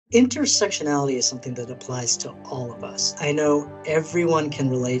Intersectionality is something that applies to all of us. I know everyone can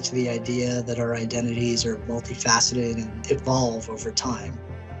relate to the idea that our identities are multifaceted and evolve over time.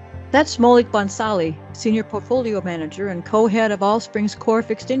 That's Maulik Bhansali, Senior Portfolio Manager and co-head of Allspring's core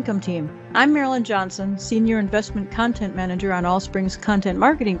fixed income team. I'm Marilyn Johnson, Senior Investment Content Manager on Allspring's content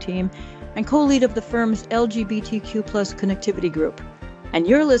marketing team and co-lead of the firm's LGBTQ Connectivity Group. And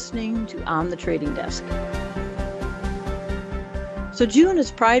you're listening to On the Trading Desk. So June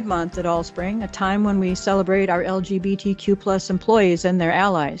is Pride Month at Allspring, a time when we celebrate our LGBTQ employees and their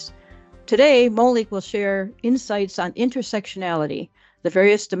allies. Today, Maulik will share insights on intersectionality, the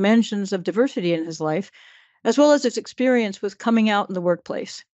various dimensions of diversity in his life, as well as his experience with coming out in the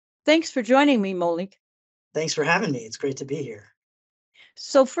workplace. Thanks for joining me, Maulik. Thanks for having me. It's great to be here.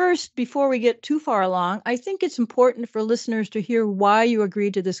 So first, before we get too far along, I think it's important for listeners to hear why you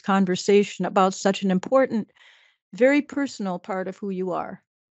agreed to this conversation about such an important, very personal part of who you are.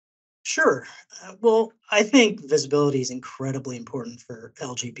 Sure. Well, I think visibility is incredibly important for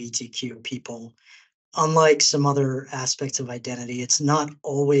LGBTQ people. Unlike some other aspects of identity, it's not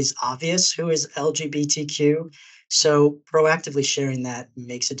always obvious who is LGBTQ, so proactively sharing that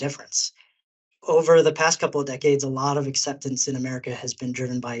makes a difference. Over the past couple of decades, a lot of acceptance in America has been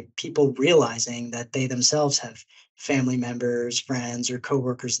driven by people realizing that they themselves have family members, friends, or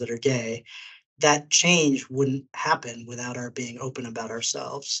coworkers that are gay. That change wouldn't happen without our being open about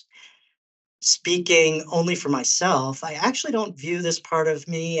ourselves. Speaking only for myself, I actually don't view this part of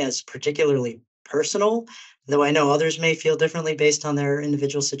me as particularly personal, though I know others may feel differently based on their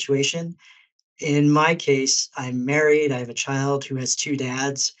individual situation. In my case, I'm married, I have a child who has two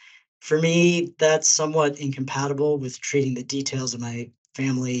dads. For me, that's somewhat incompatible with treating the details of my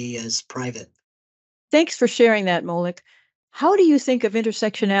family as private. Thanks for sharing that, Maulik. How do you think of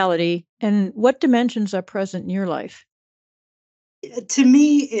intersectionality and what dimensions are present in your life? To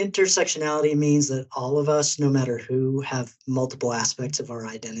me, intersectionality means that all of us, no matter who, have multiple aspects of our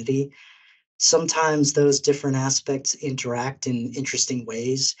identity. Sometimes those different aspects interact in interesting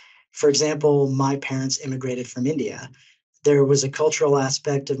ways. For example, my parents immigrated from India. There was a cultural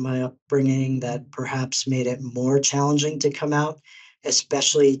aspect of my upbringing that perhaps made it more challenging to come out,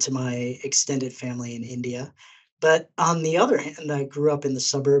 especially to my extended family in India. But on the other hand, I grew up in the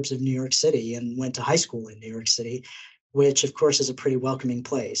suburbs of New York City and went to high school in New York City, which of course is a pretty welcoming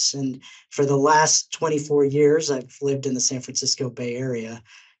place. And for the last 24 years, I've lived in the San Francisco Bay Area,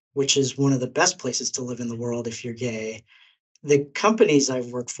 which is one of the best places to live in the world if you're gay. The companies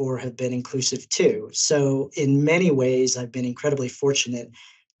I've worked for have been inclusive too. So, in many ways, I've been incredibly fortunate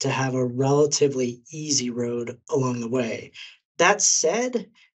to have a relatively easy road along the way. That said,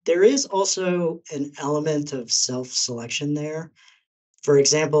 there is also an element of self selection there. For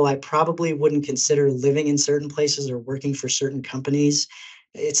example, I probably wouldn't consider living in certain places or working for certain companies.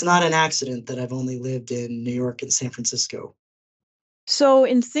 It's not an accident that I've only lived in New York and San Francisco. So,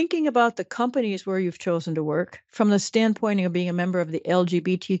 in thinking about the companies where you've chosen to work, from the standpoint of being a member of the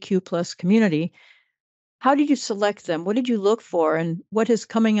LGBTQ community, how did you select them? What did you look for? And what has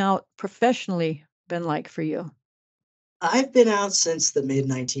coming out professionally been like for you? I've been out since the mid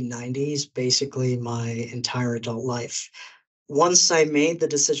 1990s, basically my entire adult life. Once I made the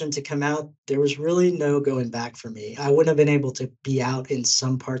decision to come out, there was really no going back for me. I wouldn't have been able to be out in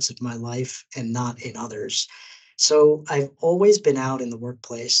some parts of my life and not in others. So I've always been out in the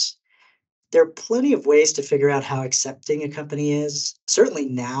workplace. There are plenty of ways to figure out how accepting a company is, certainly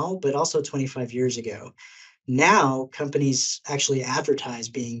now, but also 25 years ago. Now, companies actually advertise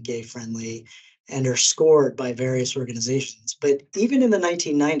being gay friendly and are scored by various organizations. But even in the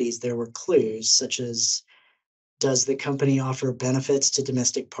 1990s, there were clues such as, does the company offer benefits to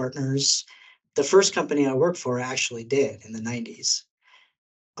domestic partners? The first company I worked for actually did in the 90s.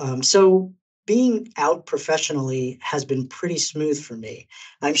 So being out professionally has been pretty smooth for me.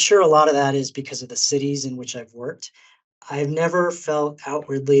 I'm sure a lot of that is because of the cities in which I've worked. I've never felt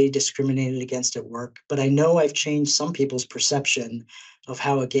outwardly discriminated against at work, but I know I've changed some people's perception of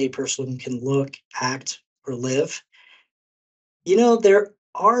how a gay person can look, act, or live. There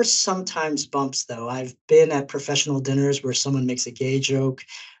are sometimes bumps, though. I've been at professional dinners where someone makes a gay joke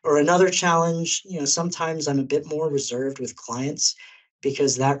or another challenge. Sometimes I'm a bit more reserved with clients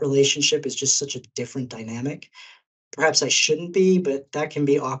because that relationship is just such a different dynamic. Perhaps I shouldn't be, but that can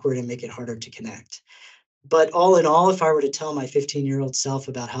be awkward and make it harder to connect. But all in all, if I were to tell my 15-year-old self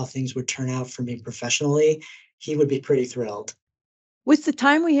about how things would turn out for me professionally, he would be pretty thrilled. With the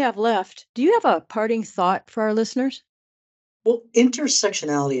time we have left, do you have a parting thought for our listeners? Well,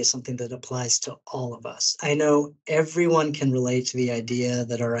 intersectionality is something that applies to all of us. I know everyone can relate to the idea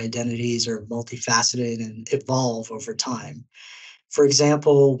that our identities are multifaceted and evolve over time. For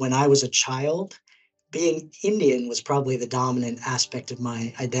example, when I was a child, being Indian was probably the dominant aspect of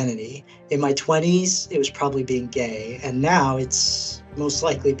my identity. In my 20s, it was probably being gay, and now it's most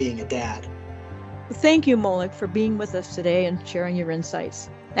likely being a dad. Thank you, Maulik, for being with us today and sharing your insights.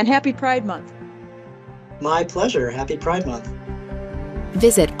 And happy Pride Month. My pleasure. Happy Pride Month.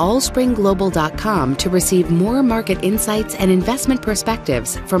 Visit allspringglobal.com to receive more market insights and investment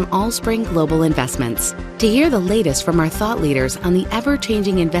perspectives from Allspring Global Investments. To hear the latest from our thought leaders on the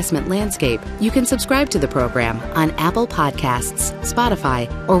ever-changing investment landscape, you can subscribe to the program on Apple Podcasts, Spotify,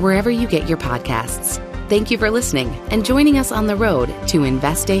 or wherever you get your podcasts. Thank you for listening and joining us on the road to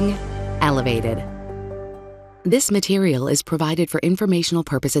investing elevated. This material is provided for informational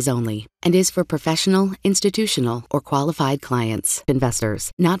purposes only and is for professional, institutional, or qualified clients,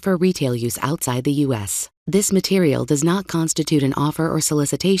 investors, not for retail use outside the U.S. This material does not constitute an offer or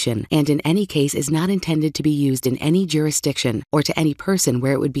solicitation and in any case is not intended to be used in any jurisdiction or to any person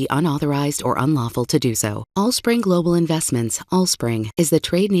where it would be unauthorized or unlawful to do so. Allspring Global Investments, Allspring, is the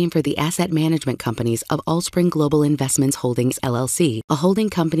trade name for the asset management companies of Allspring Global Investments Holdings LLC, a holding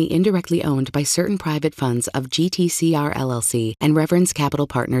company indirectly owned by certain private funds of GTCR LLC and Reverence Capital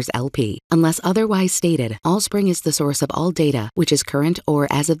Partners LP. Unless otherwise stated, Allspring is the source of all data which is current or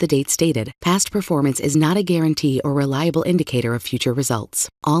as of the date stated. Past performance is not a guarantee or reliable indicator of future results.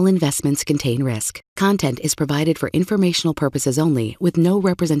 All investments contain risk. Content is provided for informational purposes only, with no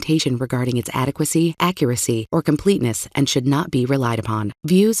representation regarding its adequacy, accuracy, or completeness and should not be relied upon.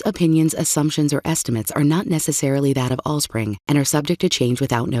 Views, opinions, assumptions, or estimates are not necessarily that of Allspring and are subject to change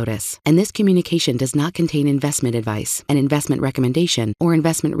without notice. And this communication does not contain investment advice, an investment recommendation, or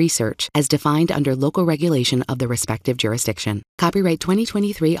investment research as defined under local regulation of the respective jurisdiction. Copyright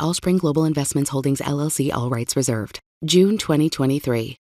 2023 Allspring Global Investments Holdings LLC, all rights reserved. June 2023.